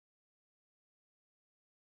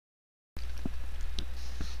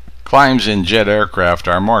Climbs in jet aircraft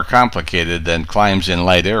are more complicated than climbs in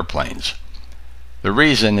light airplanes. The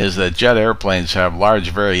reason is that jet airplanes have large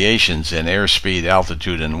variations in airspeed,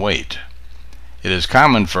 altitude, and weight. It is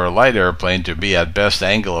common for a light airplane to be at best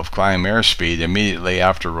angle of climb airspeed immediately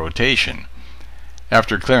after rotation.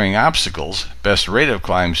 After clearing obstacles, best rate of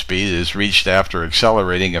climb speed is reached after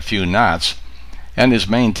accelerating a few knots and is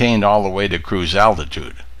maintained all the way to cruise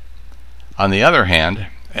altitude. On the other hand,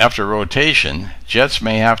 after rotation, jets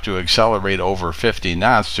may have to accelerate over 50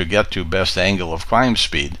 knots to get to best angle of climb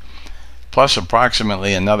speed, plus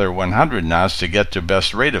approximately another 100 knots to get to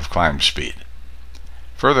best rate of climb speed.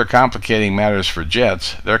 Further complicating matters for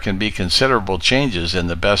jets, there can be considerable changes in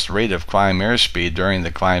the best rate of climb airspeed during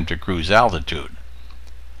the climb to cruise altitude.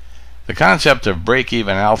 The concept of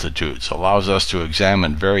break-even altitudes allows us to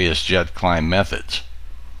examine various jet climb methods.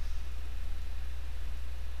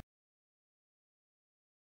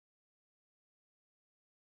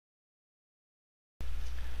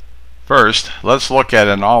 First, let's look at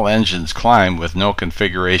an all-engines climb with no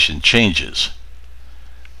configuration changes.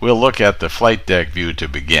 We'll look at the flight deck view to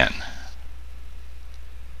begin.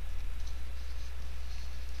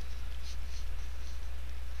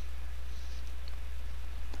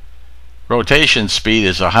 Rotation speed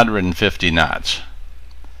is 150 knots.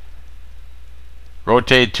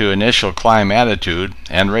 Rotate to initial climb attitude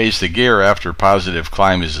and raise the gear after positive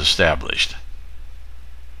climb is established.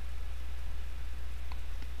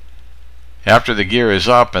 After the gear is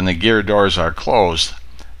up and the gear doors are closed,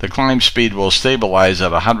 the climb speed will stabilize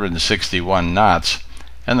at 161 knots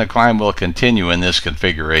and the climb will continue in this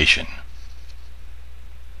configuration.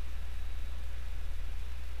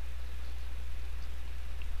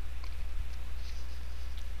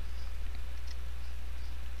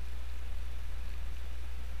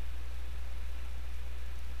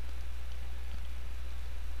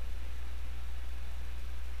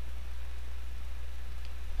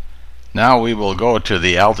 Now we will go to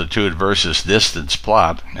the altitude versus distance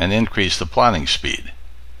plot and increase the plotting speed.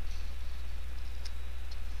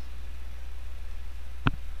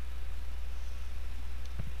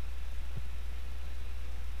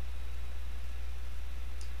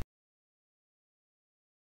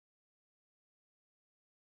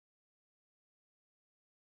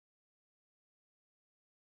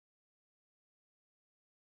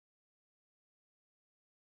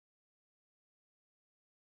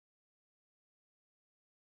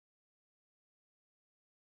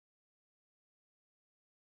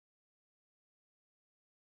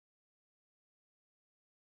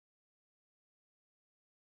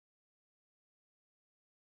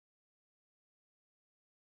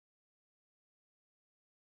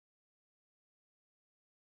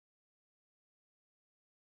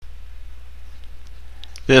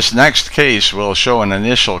 This next case will show an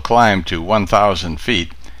initial climb to 1,000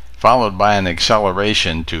 feet, followed by an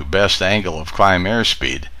acceleration to best angle of climb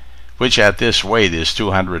airspeed, which at this weight is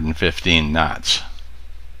 215 knots.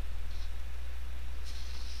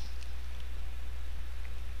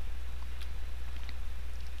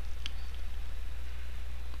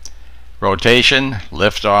 Rotation,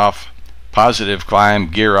 liftoff, positive climb,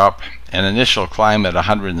 gear up, and initial climb at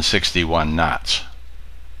 161 knots.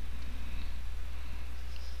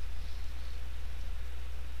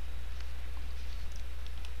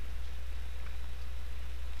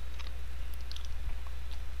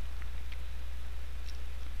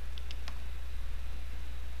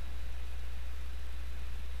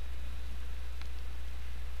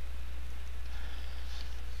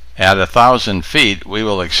 At 1,000 feet, we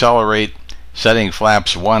will accelerate, setting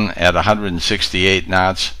flaps 1 at 168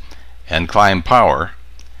 knots and climb power,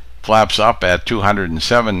 flaps up at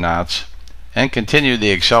 207 knots, and continue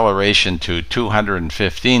the acceleration to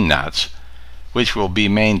 215 knots, which will be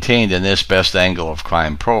maintained in this best angle of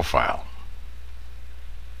climb profile.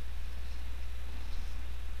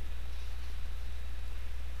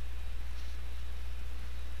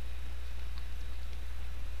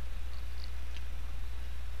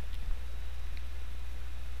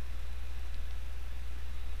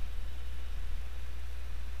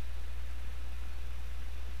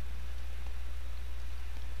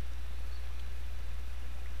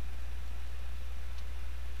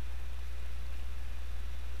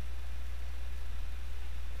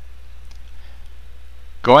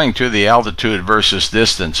 Going to the altitude versus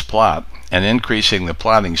distance plot and increasing the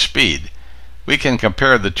plotting speed, we can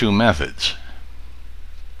compare the two methods.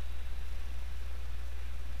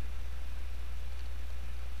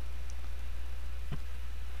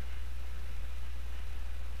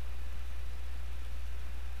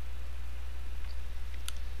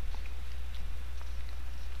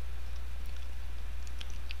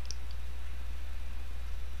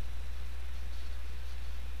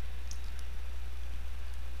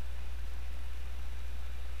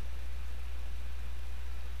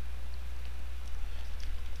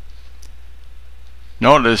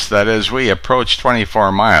 Notice that as we approach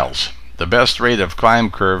 24 miles, the best rate of climb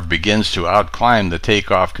curve begins to outclimb the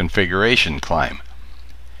takeoff configuration climb.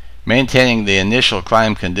 Maintaining the initial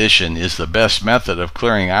climb condition is the best method of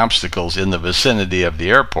clearing obstacles in the vicinity of the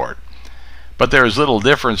airport, but there is little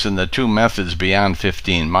difference in the two methods beyond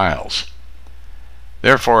 15 miles.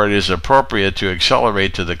 Therefore, it is appropriate to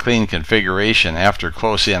accelerate to the clean configuration after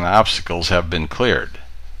close-in obstacles have been cleared.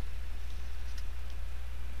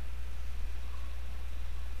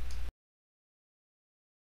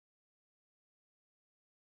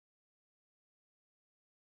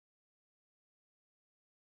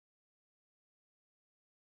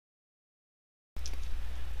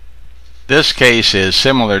 This case is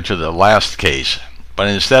similar to the last case, but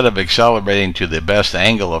instead of accelerating to the best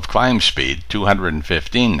angle of climb speed,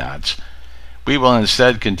 215 knots, we will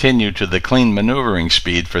instead continue to the clean maneuvering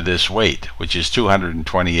speed for this weight, which is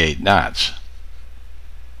 228 knots.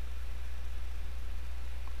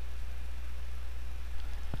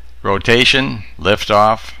 Rotation,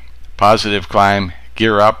 liftoff, positive climb,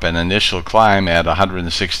 gear up, and initial climb at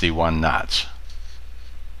 161 knots.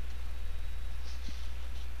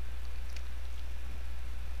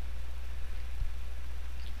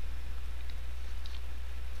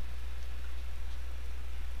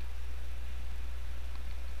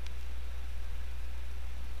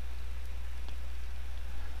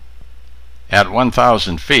 At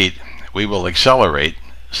 1,000 feet, we will accelerate,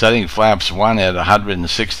 setting flaps 1 at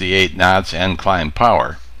 168 knots and climb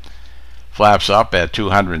power, flaps up at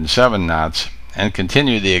 207 knots, and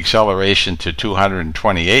continue the acceleration to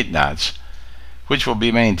 228 knots, which will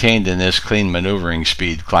be maintained in this clean maneuvering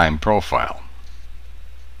speed climb profile.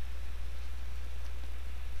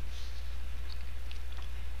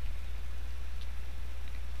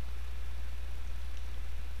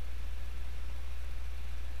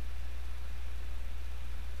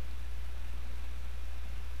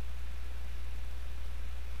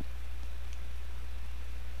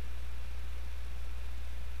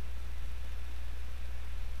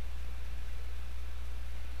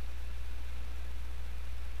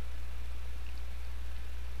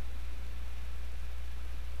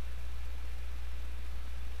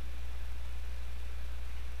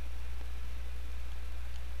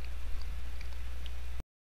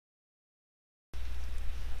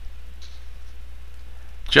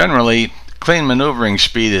 Generally, clean maneuvering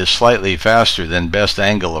speed is slightly faster than best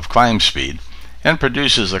angle of climb speed and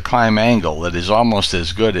produces a climb angle that is almost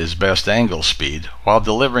as good as best angle speed while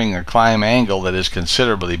delivering a climb angle that is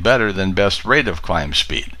considerably better than best rate of climb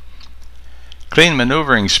speed. Clean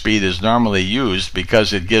maneuvering speed is normally used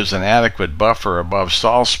because it gives an adequate buffer above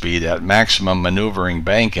stall speed at maximum maneuvering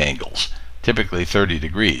bank angles, typically 30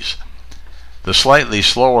 degrees. The slightly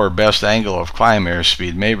slower best angle of climb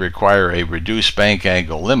airspeed may require a reduced bank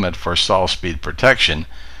angle limit for stall speed protection,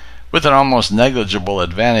 with an almost negligible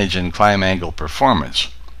advantage in climb angle performance.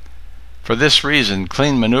 For this reason,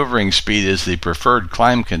 clean maneuvering speed is the preferred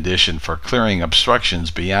climb condition for clearing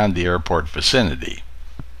obstructions beyond the airport vicinity.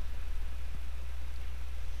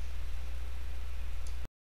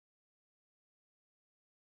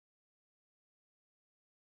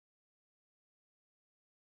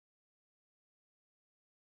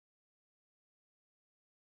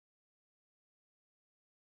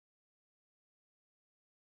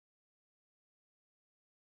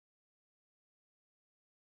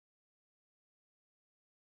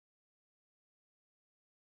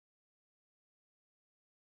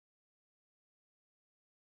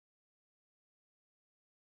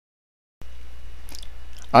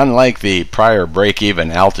 Unlike the prior break-even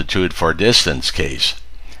altitude for distance case,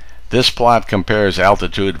 this plot compares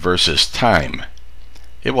altitude versus time.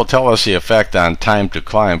 It will tell us the effect on time to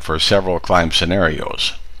climb for several climb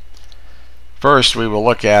scenarios. First, we will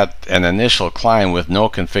look at an initial climb with no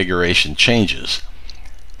configuration changes.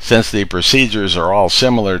 Since the procedures are all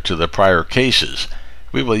similar to the prior cases,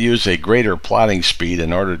 we will use a greater plotting speed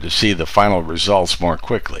in order to see the final results more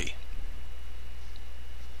quickly.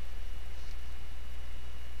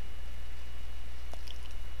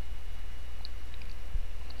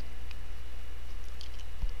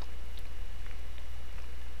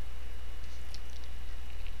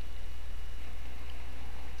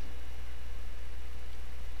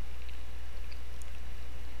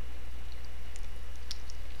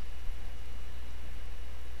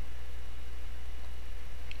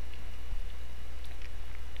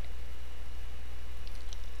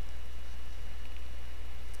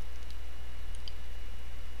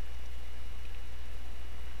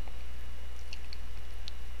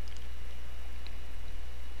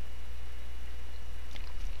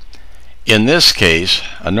 In this case,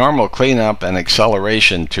 a normal cleanup and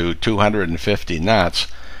acceleration to 250 knots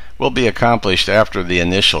will be accomplished after the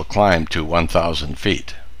initial climb to 1,000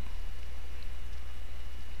 feet.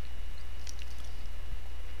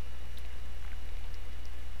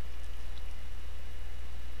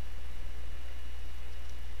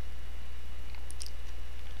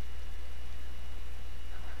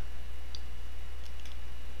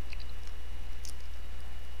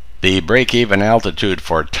 The break-even altitude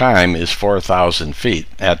for time is 4,000 feet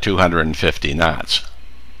at 250 knots.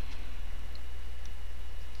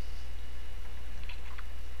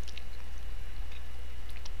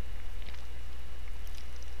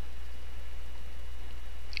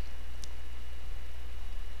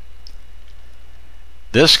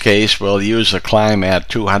 This case will use a climb at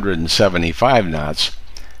 275 knots,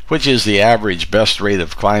 which is the average best rate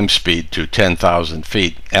of climb speed to 10,000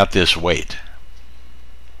 feet at this weight.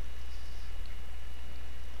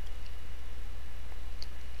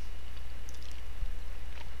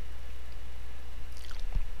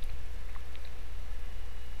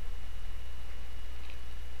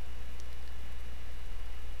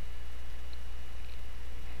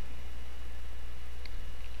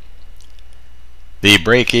 The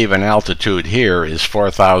break-even altitude here is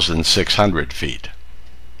 4,600 feet.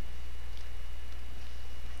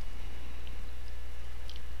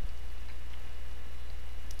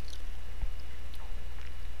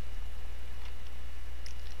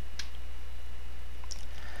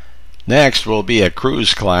 Next will be a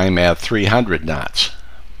cruise climb at 300 knots.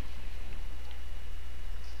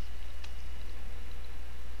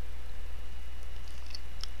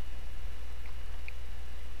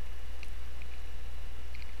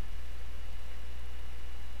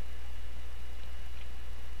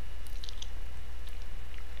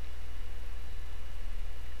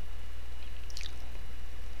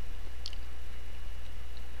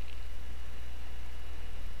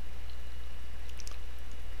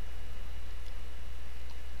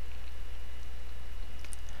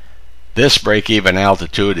 This break-even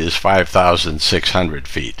altitude is 5,600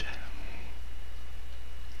 feet.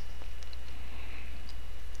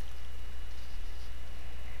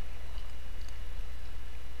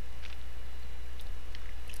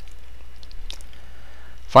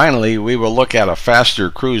 Finally, we will look at a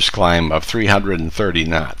faster cruise climb of 330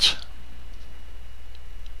 knots.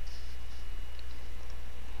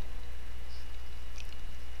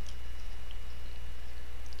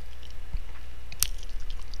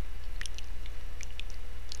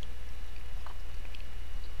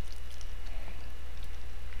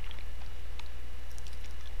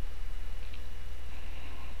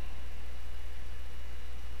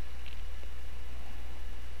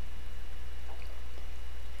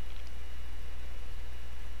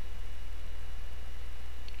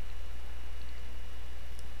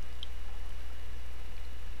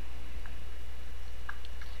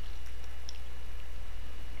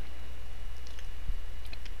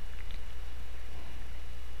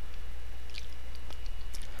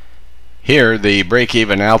 Here, the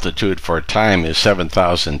break-even altitude for time is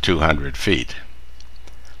 7,200 feet.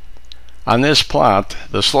 On this plot,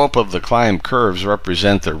 the slope of the climb curves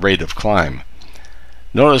represent the rate of climb.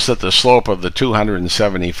 Notice that the slope of the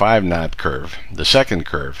 275 knot curve, the second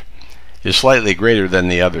curve, is slightly greater than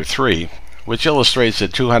the other three, which illustrates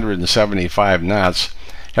that 275 knots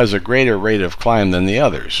has a greater rate of climb than the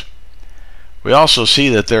others. We also see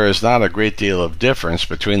that there is not a great deal of difference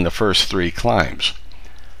between the first three climbs.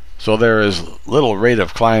 So there is little rate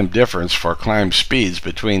of climb difference for climb speeds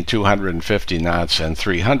between 250 knots and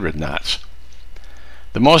 300 knots.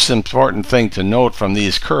 The most important thing to note from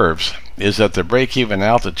these curves is that the break-even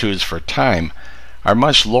altitudes for time are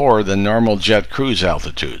much lower than normal jet cruise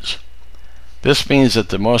altitudes. This means that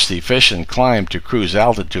the most efficient climb to cruise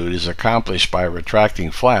altitude is accomplished by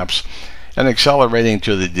retracting flaps and accelerating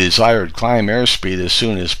to the desired climb airspeed as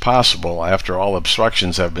soon as possible after all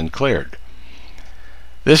obstructions have been cleared.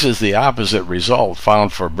 This is the opposite result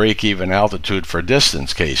found for break-even altitude for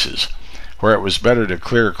distance cases, where it was better to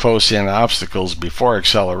clear close-in obstacles before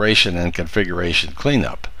acceleration and configuration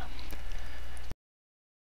cleanup.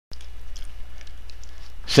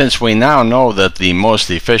 Since we now know that the most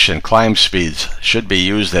efficient climb speeds should be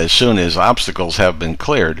used as soon as obstacles have been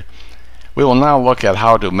cleared, we will now look at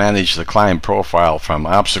how to manage the climb profile from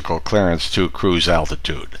obstacle clearance to cruise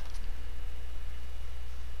altitude.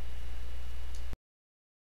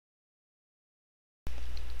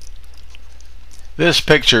 This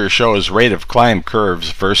picture shows rate of climb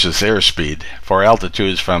curves versus airspeed for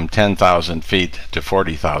altitudes from 10,000 feet to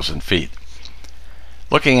 40,000 feet.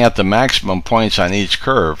 Looking at the maximum points on each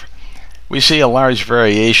curve, we see a large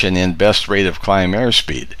variation in best rate of climb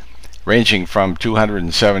airspeed, ranging from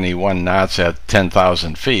 271 knots at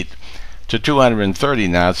 10,000 feet to 230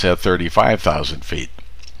 knots at 35,000 feet.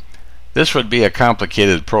 This would be a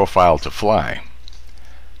complicated profile to fly.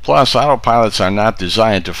 Plus, autopilots are not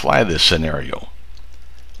designed to fly this scenario.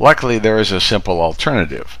 Luckily, there is a simple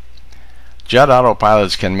alternative. Jet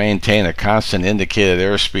autopilots can maintain a constant indicated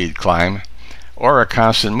airspeed climb or a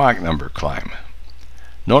constant Mach number climb.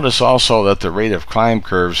 Notice also that the rate of climb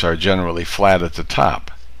curves are generally flat at the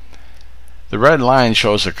top. The red line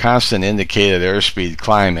shows a constant indicated airspeed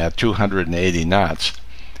climb at 280 knots,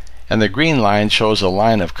 and the green line shows a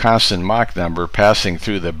line of constant Mach number passing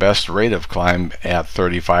through the best rate of climb at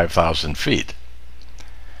 35,000 feet.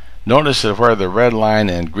 Notice that where the red line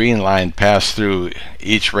and green line pass through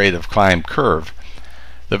each rate of climb curve,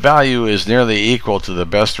 the value is nearly equal to the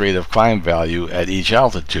best rate of climb value at each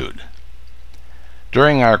altitude.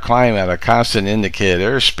 During our climb at a constant indicated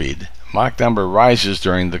airspeed, Mach number rises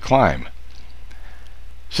during the climb.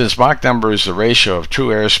 Since Mach number is the ratio of true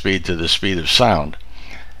airspeed to the speed of sound,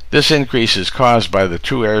 this increase is caused by the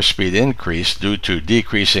true airspeed increase due to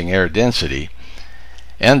decreasing air density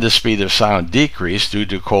and the speed of sound decrease due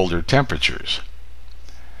to colder temperatures.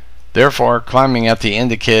 Therefore, climbing at the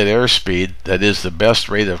indicated airspeed, that is the best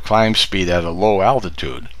rate of climb speed at a low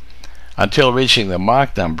altitude, until reaching the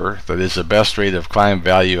Mach number, that is the best rate of climb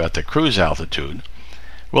value at the cruise altitude,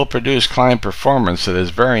 will produce climb performance that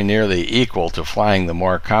is very nearly equal to flying the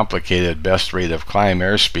more complicated best rate of climb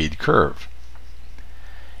airspeed curve.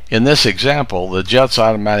 In this example, the jet's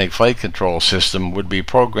automatic flight control system would be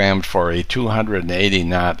programmed for a 280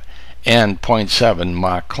 knot and 0.7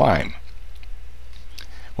 Mach climb.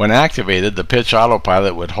 When activated, the pitch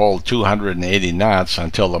autopilot would hold 280 knots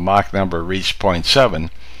until the Mach number reached 0.7,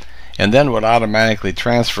 and then would automatically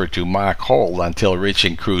transfer to Mach hold until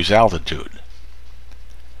reaching cruise altitude.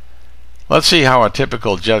 Let's see how a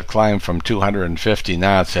typical jet climb from 250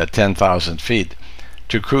 knots at 10,000 feet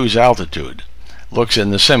to cruise altitude looks in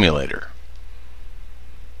the simulator.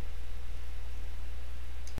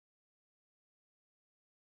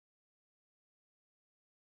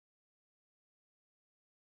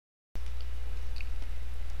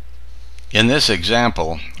 In this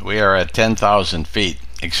example, we are at 10,000 feet,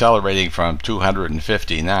 accelerating from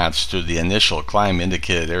 250 knots to the initial climb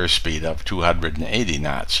indicated airspeed of 280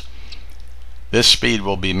 knots. This speed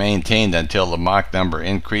will be maintained until the Mach number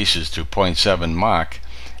increases to 0.7 Mach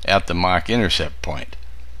at the Mach intercept point.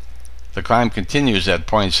 The climb continues at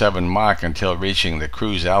 0.7 Mach until reaching the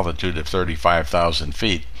cruise altitude of 35,000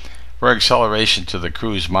 feet, where acceleration to the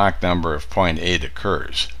cruise Mach number of 0.8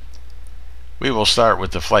 occurs. We will start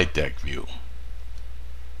with the flight deck view.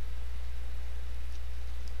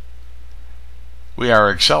 We are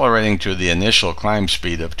accelerating to the initial climb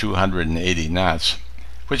speed of 280 knots,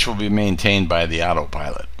 which will be maintained by the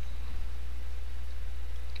autopilot.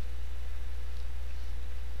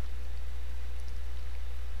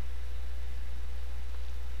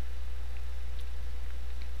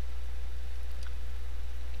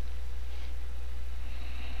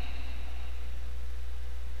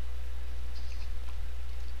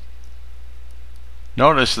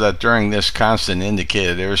 Notice that during this constant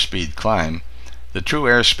indicated airspeed climb, the true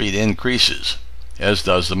airspeed increases, as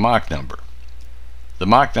does the Mach number. The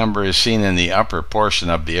Mach number is seen in the upper portion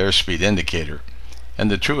of the airspeed indicator, and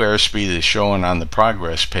the true airspeed is shown on the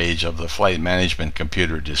progress page of the flight management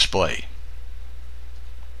computer display.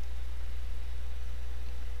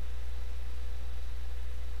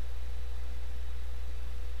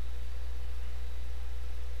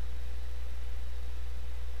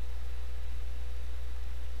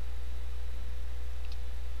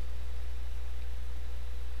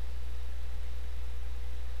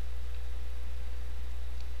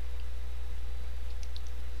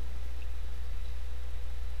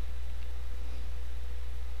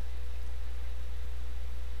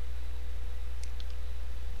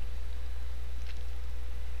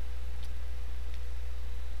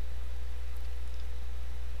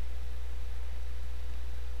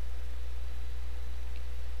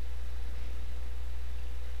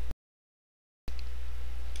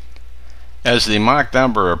 As the Mach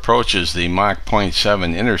number approaches the Mach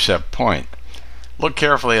 0.7 intercept point, look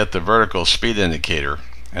carefully at the vertical speed indicator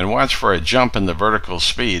and watch for a jump in the vertical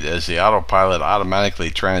speed as the autopilot automatically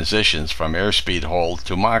transitions from airspeed hold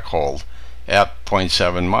to Mach hold at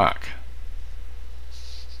 0.7 Mach.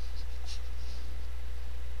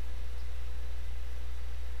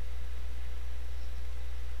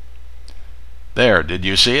 There, did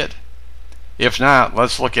you see it? If not,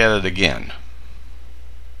 let's look at it again.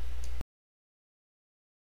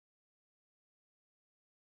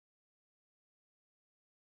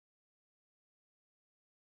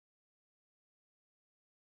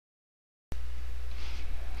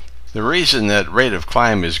 The reason that rate of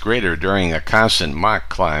climb is greater during a constant Mach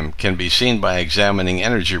climb can be seen by examining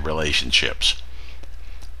energy relationships.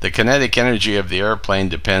 The kinetic energy of the airplane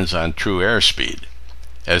depends on true airspeed.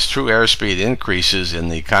 As true airspeed increases in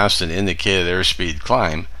the constant indicated airspeed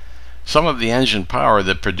climb, some of the engine power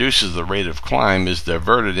that produces the rate of climb is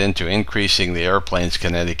diverted into increasing the airplane's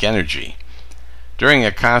kinetic energy. During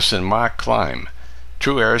a constant Mach climb,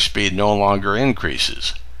 true airspeed no longer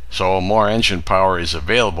increases, so more engine power is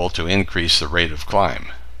available to increase the rate of climb.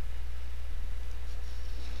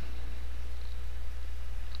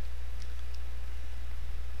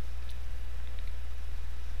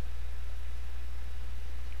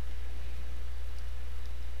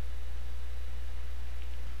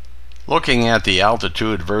 Looking at the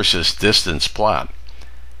altitude versus distance plot,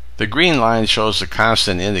 the green line shows the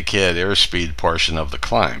constant indicated airspeed portion of the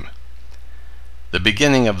climb. The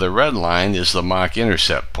beginning of the red line is the Mach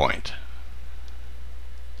intercept point.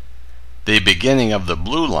 The beginning of the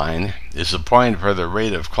blue line is the point where the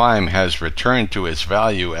rate of climb has returned to its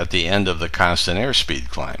value at the end of the constant airspeed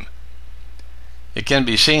climb. It can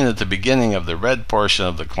be seen that the beginning of the red portion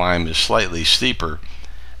of the climb is slightly steeper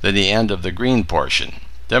than the end of the green portion,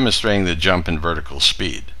 demonstrating the jump in vertical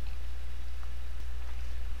speed.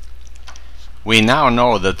 We now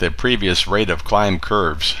know that the previous rate of climb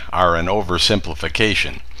curves are an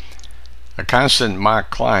oversimplification. A constant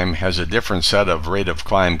Mach climb has a different set of rate of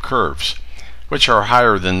climb curves, which are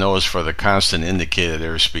higher than those for the constant indicated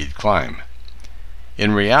airspeed climb.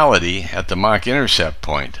 In reality, at the Mach intercept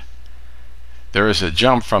point, there is a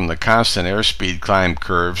jump from the constant airspeed climb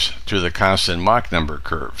curves to the constant Mach number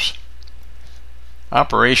curves.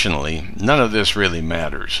 Operationally, none of this really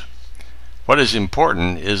matters. What is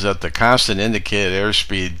important is that the constant indicated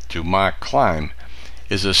airspeed to Mach climb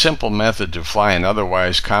is a simple method to fly an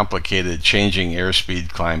otherwise complicated changing airspeed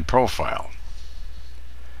climb profile.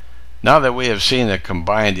 Now that we have seen a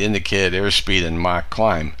combined indicated airspeed and Mach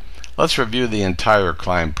climb, let's review the entire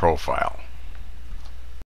climb profile.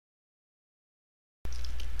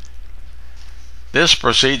 This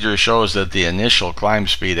procedure shows that the initial climb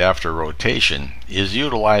speed after rotation is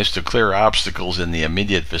utilized to clear obstacles in the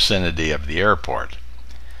immediate vicinity of the airport.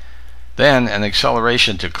 Then an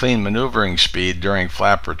acceleration to clean maneuvering speed during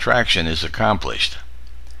flap retraction is accomplished.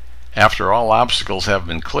 After all obstacles have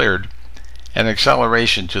been cleared, an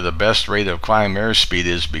acceleration to the best rate of climb airspeed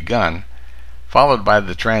is begun, followed by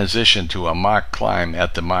the transition to a Mach climb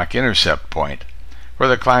at the Mach intercept point, where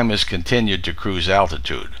the climb is continued to cruise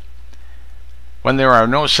altitude. When there are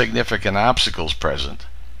no significant obstacles present,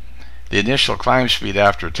 the initial climb speed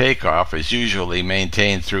after takeoff is usually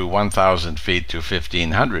maintained through 1,000 feet to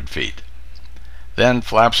 1,500 feet. Then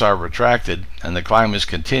flaps are retracted and the climb is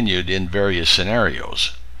continued in various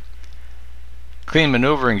scenarios. Clean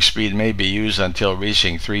maneuvering speed may be used until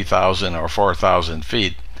reaching 3,000 or 4,000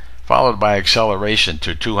 feet, followed by acceleration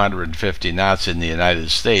to 250 knots in the United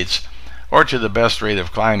States, or to the best rate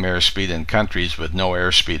of climb airspeed in countries with no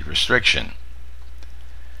airspeed restriction.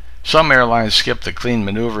 Some airlines skip the clean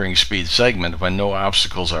maneuvering speed segment when no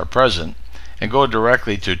obstacles are present and go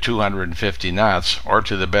directly to 250 knots or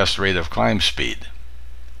to the best rate of climb speed.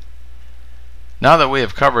 Now that we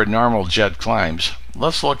have covered normal jet climbs,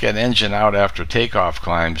 let's look at engine out after takeoff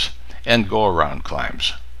climbs and go-around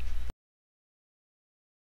climbs.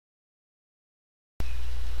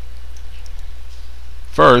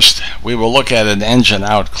 First, we will look at an engine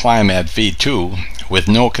out climb at V2 with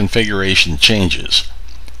no configuration changes.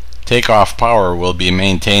 Takeoff power will be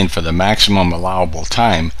maintained for the maximum allowable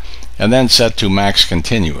time and then set to max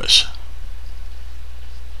continuous.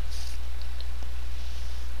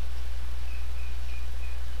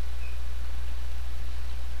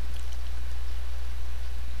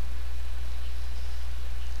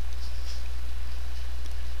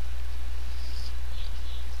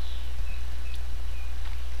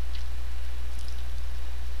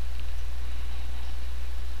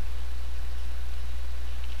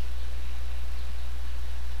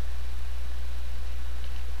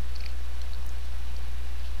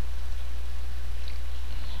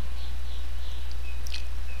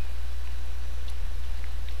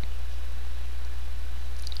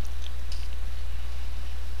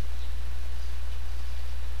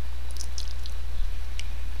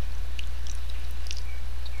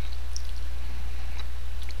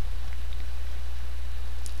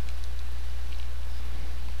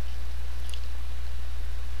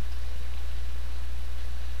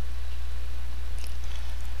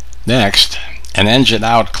 Next, an engine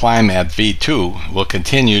out climb at V2 will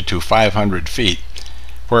continue to 500 feet,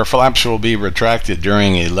 where flaps will be retracted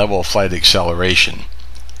during a level flight acceleration.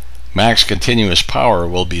 Max continuous power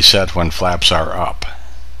will be set when flaps are up.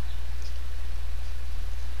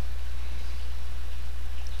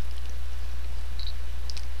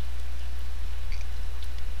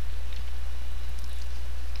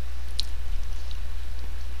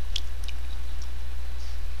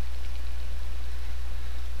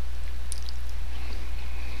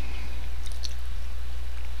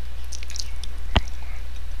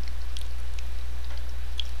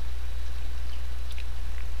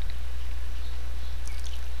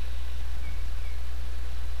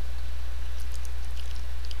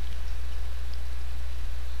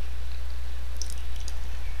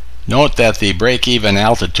 Note that the break-even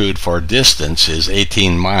altitude for distance is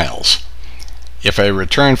 18 miles. If a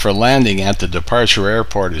return for landing at the departure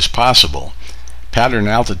airport is possible, pattern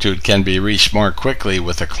altitude can be reached more quickly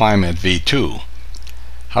with a climb at V2.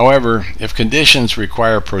 However, if conditions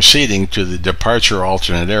require proceeding to the departure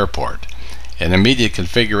alternate airport, an immediate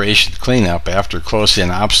configuration cleanup after close-in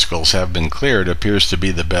obstacles have been cleared appears to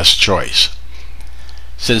be the best choice.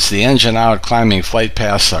 Since the engine-out climbing flight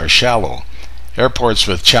paths are shallow, airports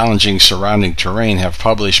with challenging surrounding terrain have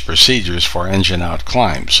published procedures for engine-out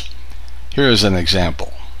climbs. Here is an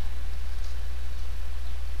example.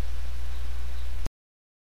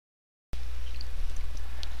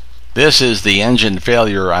 This is the engine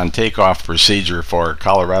failure on takeoff procedure for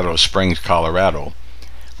Colorado Springs, Colorado,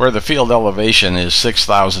 where the field elevation is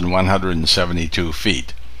 6,172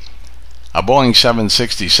 feet. A Boeing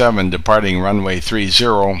 767 departing runway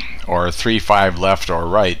 30 or 35 left or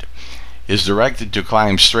right is directed to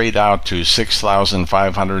climb straight out to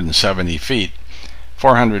 6,570 feet,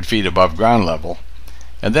 400 feet above ground level,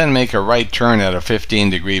 and then make a right turn at a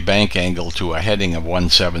 15-degree bank angle to a heading of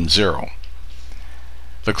 170.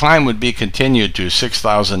 The climb would be continued to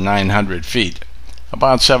 6,900 feet,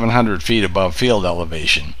 about 700 feet above field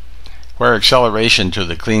elevation, where acceleration to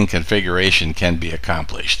the clean configuration can be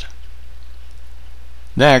accomplished.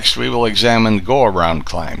 Next, we will examine go-around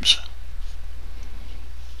climbs.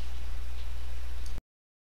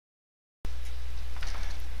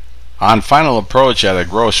 On final approach at a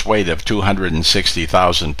gross weight of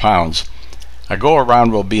 260,000 pounds, a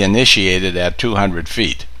go-around will be initiated at 200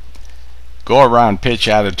 feet. Go-around pitch,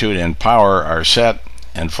 attitude, and power are set,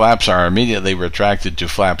 and flaps are immediately retracted to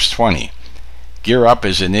flaps 20. Gear up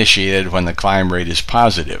is initiated when the climb rate is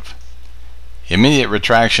positive. Immediate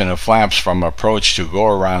retraction of flaps from approach to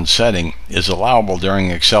go-around setting is allowable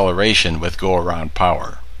during acceleration with go-around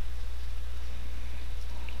power.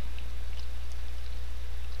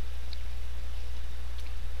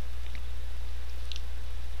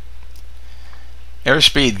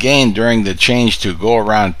 Airspeed gain during the change to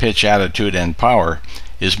go-around pitch, attitude, and power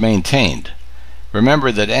is maintained.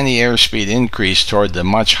 Remember that any airspeed increase toward the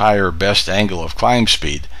much higher best angle of climb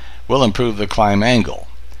speed will improve the climb angle.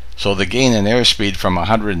 So the gain in airspeed from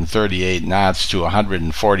 138 knots to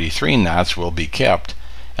 143 knots will be kept,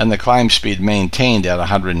 and the climb speed maintained at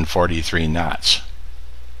 143 knots.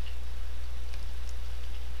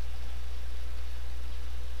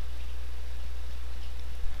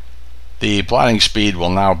 The plotting speed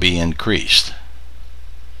will now be increased.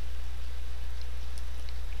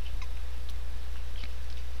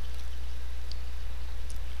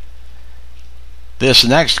 This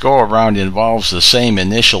next go-around involves the same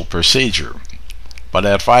initial procedure, but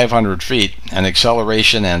at 500 feet, an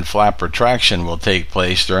acceleration and flap retraction will take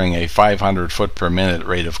place during a 500 foot per minute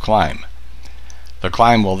rate of climb. The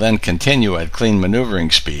climb will then continue at clean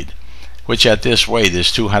maneuvering speed, which at this weight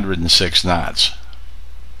is 206 knots.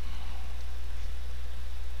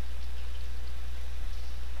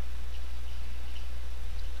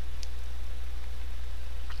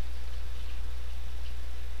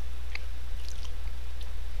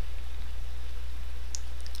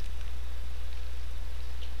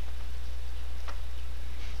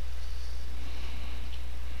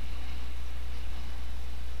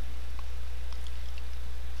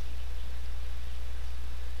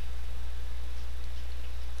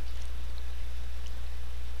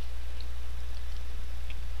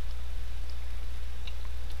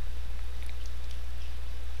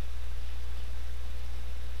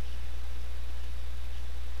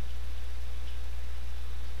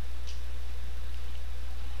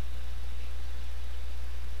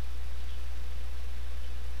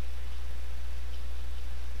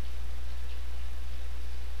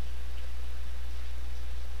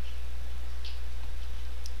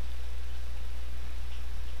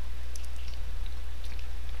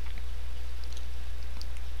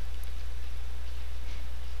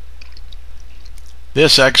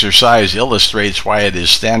 This exercise illustrates why it is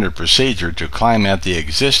standard procedure to climb at the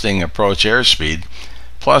existing approach airspeed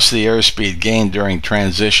plus the airspeed gained during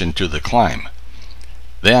transition to the climb.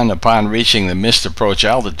 Then, upon reaching the missed approach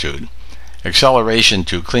altitude, acceleration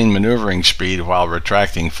to clean maneuvering speed while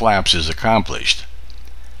retracting flaps is accomplished.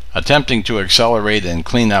 Attempting to accelerate and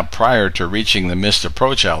clean up prior to reaching the missed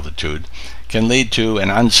approach altitude can lead to an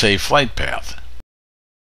unsafe flight path.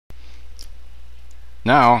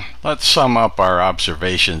 Now, let's sum up our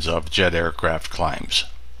observations of jet aircraft climbs.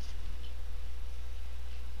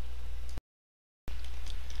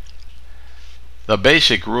 The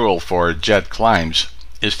basic rule for jet climbs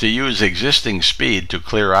is to use existing speed to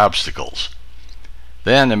clear obstacles.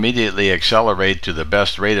 Then immediately accelerate to the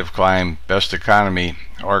best rate of climb, best economy,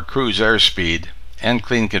 or cruise airspeed, and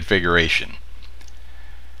clean configuration.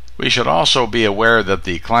 We should also be aware that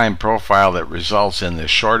the climb profile that results in the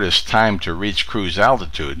shortest time to reach cruise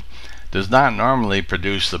altitude does not normally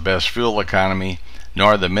produce the best fuel economy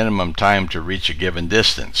nor the minimum time to reach a given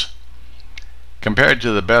distance. Compared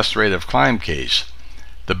to the best rate of climb case,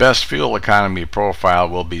 the best fuel economy profile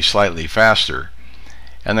will be slightly faster,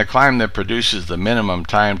 and the climb that produces the minimum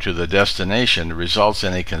time to the destination results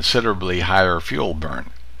in a considerably higher fuel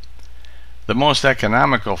burn. The most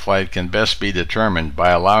economical flight can best be determined by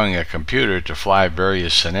allowing a computer to fly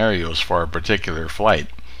various scenarios for a particular flight,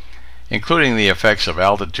 including the effects of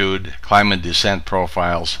altitude, climb and descent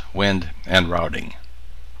profiles, wind, and routing.